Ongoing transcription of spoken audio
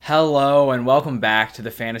Hello and welcome back to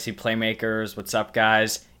the Fantasy Playmakers. What's up,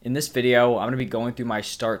 guys? In this video, I'm going to be going through my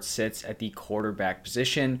start sits at the quarterback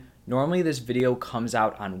position. Normally this video comes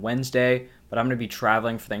out on Wednesday, but I'm going to be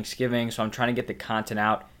traveling for Thanksgiving, so I'm trying to get the content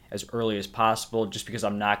out as early as possible just because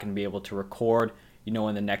I'm not going to be able to record, in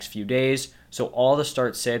the next few days. So all the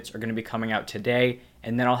start sits are going to be coming out today,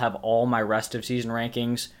 and then I'll have all my rest of season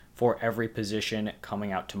rankings for every position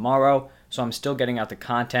coming out tomorrow. So I'm still getting out the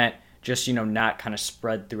content, just, not kind of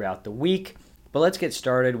spread throughout the week. But let's get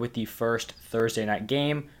started with the first Thursday night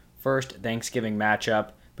game, first Thanksgiving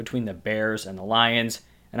matchup between the Bears and the Lions.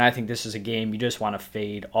 And I think this is a game you just want to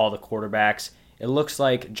fade all the quarterbacks. It looks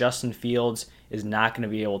like Justin Fields is not going to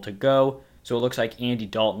be able to go, so it looks like Andy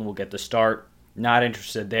Dalton will get the start. Not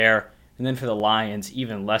interested there. And then for the Lions,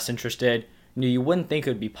 even less interested. You wouldn't think it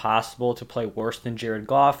would be possible to play worse than Jared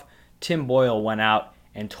Goff. Tim Boyle went out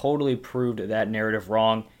and totally proved that narrative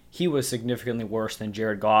wrong. He was significantly worse than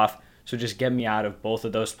Jared Goff, so just get me out of both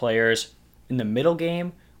of those players. In the middle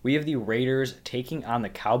game, we have the Raiders taking on the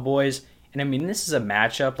Cowboys. And this is a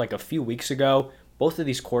matchup like a few weeks ago. Both of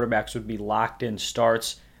these quarterbacks would be locked in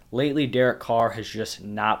starts. Lately, Derek Carr has just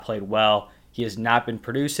not played well. He has not been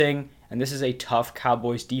producing, and this is a tough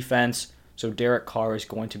Cowboys defense, so Derek Carr is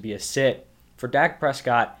going to be a sit. For Dak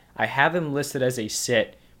Prescott, I have him listed as a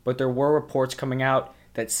sit, but there were reports coming out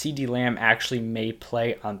that CeeDee Lamb actually may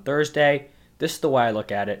play on Thursday. This is the way I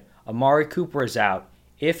look at it. Amari Cooper is out.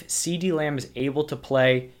 If CeeDee Lamb is able to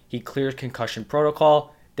play, he clears concussion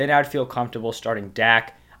protocol, then I'd feel comfortable starting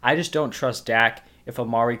Dak. I just don't trust Dak if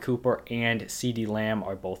Amari Cooper and CeeDee Lamb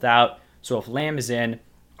are both out. So if Lamb is in,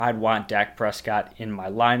 I'd want Dak Prescott in my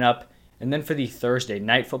lineup. And then for the Thursday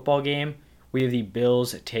night football game, we have the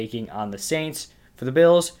Bills taking on the Saints. For the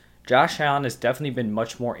Bills, Josh Allen has definitely been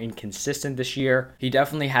much more inconsistent this year. He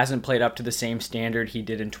definitely hasn't played up to the same standard he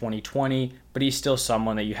did in 2020, but he's still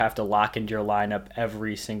someone that you have to lock into your lineup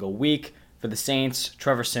every single week. For the Saints,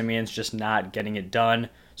 Trevor Siemian's just not getting it done,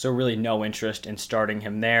 so really no interest in starting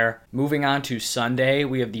him there. Moving on to Sunday,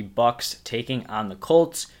 we have the Bucs taking on the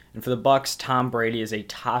Colts. And for the Bucs, Tom Brady is a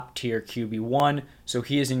top-tier QB1, so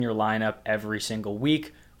he is in your lineup every single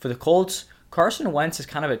week. For the Colts, Carson Wentz is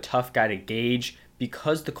kind of a tough guy to gauge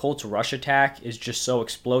because the Colts' rush attack is just so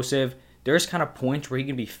explosive. There's kind of points where he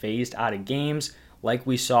can be phased out of games, like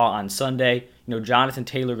we saw on Sunday. Jonathan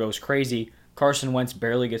Taylor goes crazy. Carson Wentz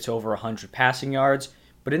barely gets over 100 passing yards.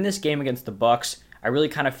 But in this game against the Bucs, I really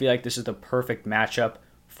kind of feel like this is the perfect matchup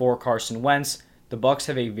for Carson Wentz. The Bucs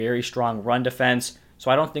have a very strong run defense,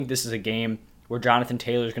 so I don't think this is a game where Jonathan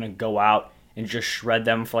Taylor is going to go out and just shred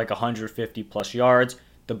them for like 150 plus yards.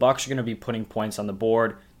 The Bucs are going to be putting points on the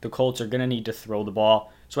board. The Colts are going to need to throw the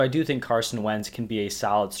ball. So I do think Carson Wentz can be a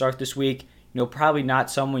solid start this week. Probably not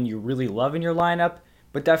someone you really love in your lineup,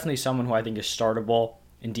 but definitely someone who I think is startable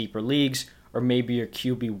in deeper leagues, or maybe your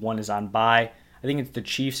QB1 is on bye. I think it's the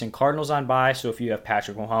Chiefs and Cardinals on bye, so if you have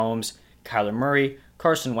Patrick Mahomes, Kyler Murray,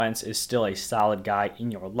 Carson Wentz is still a solid guy in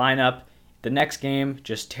your lineup. The next game,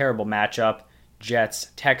 just terrible matchup. Jets,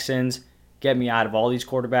 Texans. Get me out of all these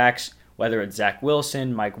quarterbacks, whether it's Zach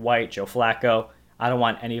Wilson, Mike White, Joe Flacco. I don't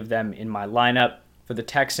want any of them in my lineup. For the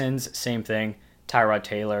Texans, same thing. Tyrod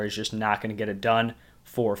Taylor is just not going to get it done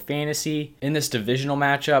for fantasy. In this divisional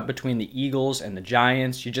matchup between the Eagles and the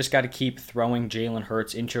Giants, you just got to keep throwing Jalen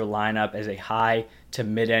Hurts into your lineup as a high to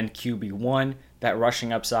mid-end QB1. That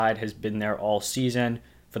rushing upside has been there all season.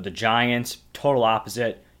 For the Giants, total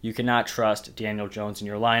opposite. You cannot trust Daniel Jones in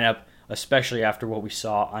your lineup, especially after what we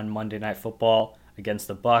saw on Monday Night Football against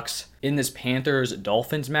the Bucs. In this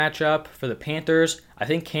Panthers-Dolphins matchup, for the Panthers, I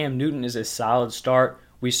think Cam Newton is a solid start.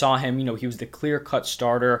 We saw him, he was the clear-cut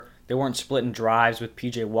starter. They weren't splitting drives with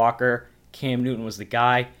PJ Walker. Cam Newton was the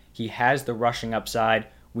guy. He has the rushing upside.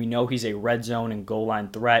 We know he's a red zone and goal line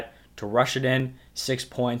threat to rush it in. 6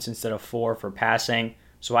 points instead of 4 for passing.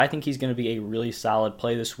 So I think he's going to be a really solid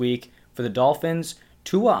play this week. For the Dolphins,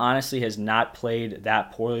 Tua honestly has not played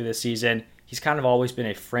that poorly this season. He's kind of always been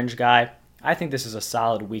a fringe guy. I think this is a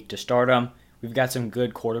solid week to start him. We've got some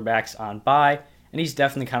good quarterbacks on bye, and he's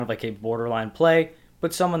definitely kind of like a borderline play,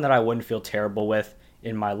 but someone that I wouldn't feel terrible with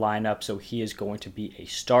in my lineup, so he is going to be a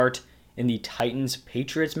start. In the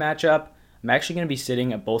Titans-Patriots matchup, I'm actually going to be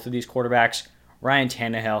sitting at both of these quarterbacks. Ryan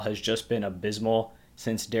Tannehill has just been abysmal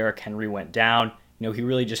since Derrick Henry went down. He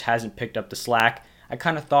really just hasn't picked up the slack. I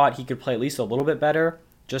kind of thought he could play at least a little bit better,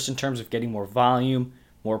 just in terms of getting more volume,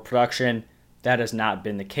 more production. That has not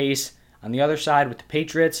been the case. On the other side, with the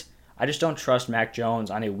Patriots, I just don't trust Mac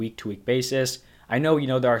Jones on a week-to-week basis. I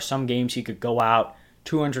know, there are some games he could go out,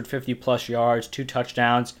 250 plus yards, 2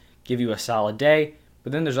 touchdowns, give you a solid day.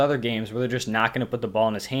 But then there's other games where they're just not going to put the ball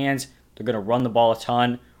in his hands. They're going to run the ball a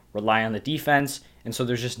ton, rely on the defense. And so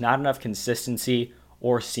there's just not enough consistency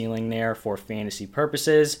or ceiling there for fantasy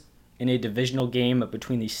purposes. In a divisional game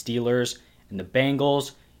between the Steelers and the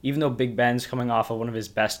Bengals, even though Big Ben's coming off of one of his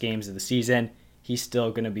best games of the season, he's still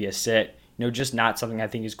going to be a sit. Just not something I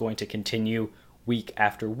think is going to continue week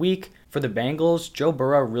after week. For the Bengals, Joe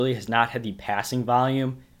Burrow really has not had the passing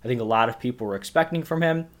volume I think a lot of people were expecting from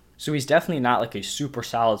him. So he's definitely not like a super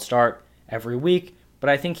solid start every week, but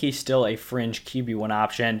I think he's still a fringe QB1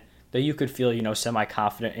 option that you could feel,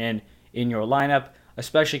 semi-confident in your lineup,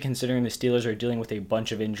 especially considering the Steelers are dealing with a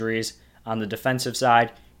bunch of injuries on the defensive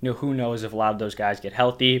side. Who knows if a lot of those guys get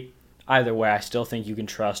healthy. Either way, I still think you can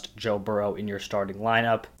trust Joe Burrow in your starting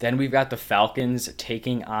lineup. Then we've got the Falcons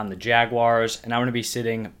taking on the Jaguars, and I'm going to be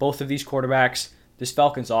sitting both of these quarterbacks. This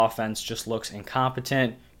Falcons offense just looks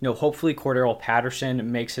incompetent. Hopefully Cordarrelle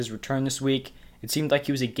Patterson makes his return this week. It seemed like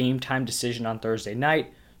he was a game-time decision on Thursday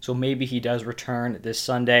night, so maybe he does return this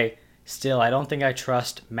Sunday. Still, I don't think I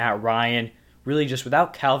trust Matt Ryan. Really, just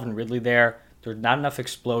without Calvin Ridley there, there's not enough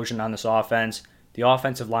explosion on this offense. The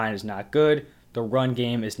offensive line is not good. The run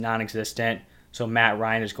game is non-existent, so Matt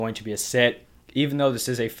Ryan is going to be a sit, even though this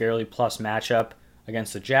is a fairly plus matchup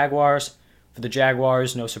against the Jaguars. For the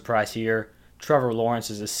Jaguars, no surprise here. Trevor Lawrence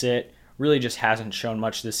is a sit. Really just hasn't shown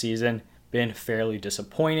much this season. Been fairly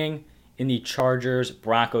disappointing. In the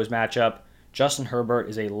Chargers-Broncos matchup, Justin Herbert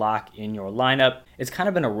is a lock in your lineup. It's kind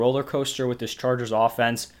of been a roller coaster with this Chargers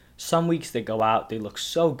offense. Some weeks they go out, they look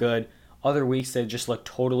so good. Other weeks they just look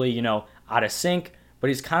totally, out of sync. But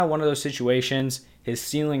he's kind of one of those situations. His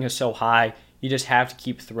ceiling is so high, you just have to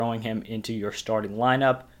keep throwing him into your starting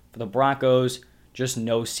lineup. For the Broncos, just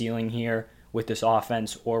no ceiling here with this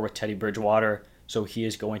offense or with Teddy Bridgewater, so he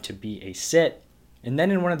is going to be a sit. And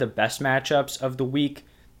then in one of the best matchups of the week,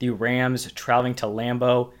 the Rams traveling to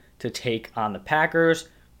Lambeau to take on the Packers.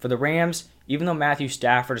 For the Rams, even though Matthew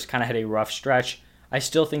Stafford has kind of had a rough stretch, I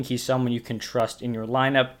still think he's someone you can trust in your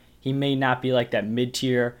lineup. He may not be like that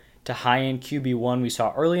mid-tier to high-end QB1 we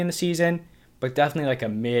saw early in the season, but definitely like a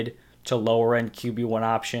mid to lower-end QB1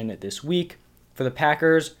 option this week. For the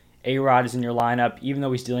Packers, A-Rod is in your lineup. Even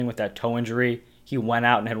though he's dealing with that toe injury, he went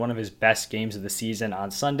out and had one of his best games of the season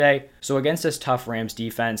on Sunday. So against this tough Rams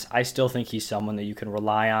defense, I still think he's someone that you can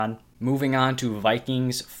rely on. Moving on to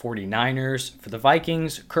Vikings 49ers. For the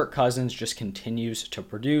Vikings, Kirk Cousins just continues to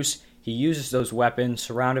produce. He uses those weapons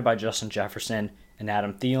surrounded by Justin Jefferson and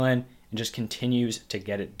Adam Thielen, and just continues to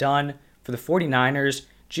get it done. For the 49ers,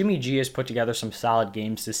 Jimmy G has put together some solid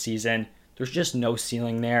games this season. There's just no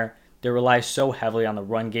ceiling there. They rely so heavily on the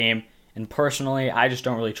run game, and personally, I just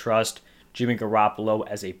don't really trust Jimmy Garoppolo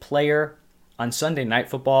as a player. On Sunday Night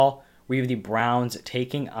Football, we have the Browns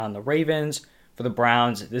taking on the Ravens. For the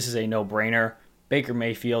Browns, this is a no-brainer. Baker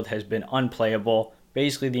Mayfield has been unplayable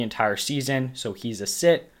basically the entire season, so he's a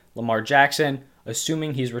sit. Lamar Jackson,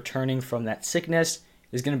 assuming he's returning from that sickness,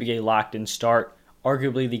 is going to be a locked-in start,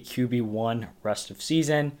 arguably the QB1 rest of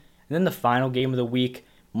season. And then the final game of the week,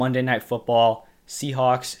 Monday Night Football,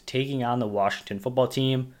 Seahawks taking on the Washington Football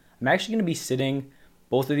Team. I'm actually going to be sitting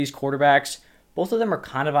both of these quarterbacks. Both of them are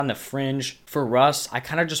kind of on the fringe. For Russ, I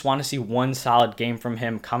kind of just want to see one solid game from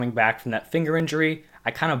him coming back from that finger injury.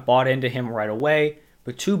 I kind of bought into him right away,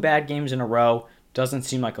 but 2 bad games in a row doesn't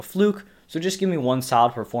seem like a fluke. So just give me one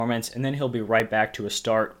solid performance, and then he'll be right back to a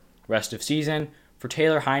start rest of season. For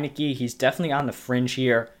Taylor Heinicke, he's definitely on the fringe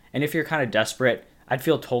here, and if you're kind of desperate, I'd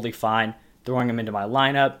feel totally fine throwing him into my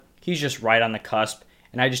lineup. He's just right on the cusp,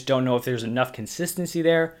 and I just don't know if there's enough consistency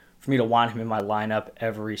there for me to want him in my lineup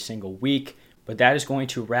every single week. But that is going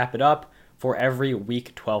to wrap it up for every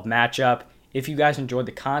Week 12 matchup. If you guys enjoyed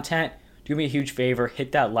the content, do me a huge favor,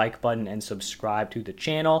 hit that like button and subscribe to the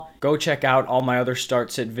channel. Go check out all my other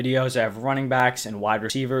start-sit videos. I have running backs and wide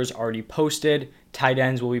receivers already posted. Tight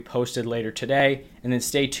ends will be posted later today. And then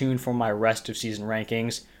stay tuned for my rest of season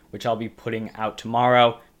rankings, which I'll be putting out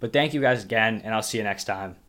tomorrow. But thank you guys again, and I'll see you next time.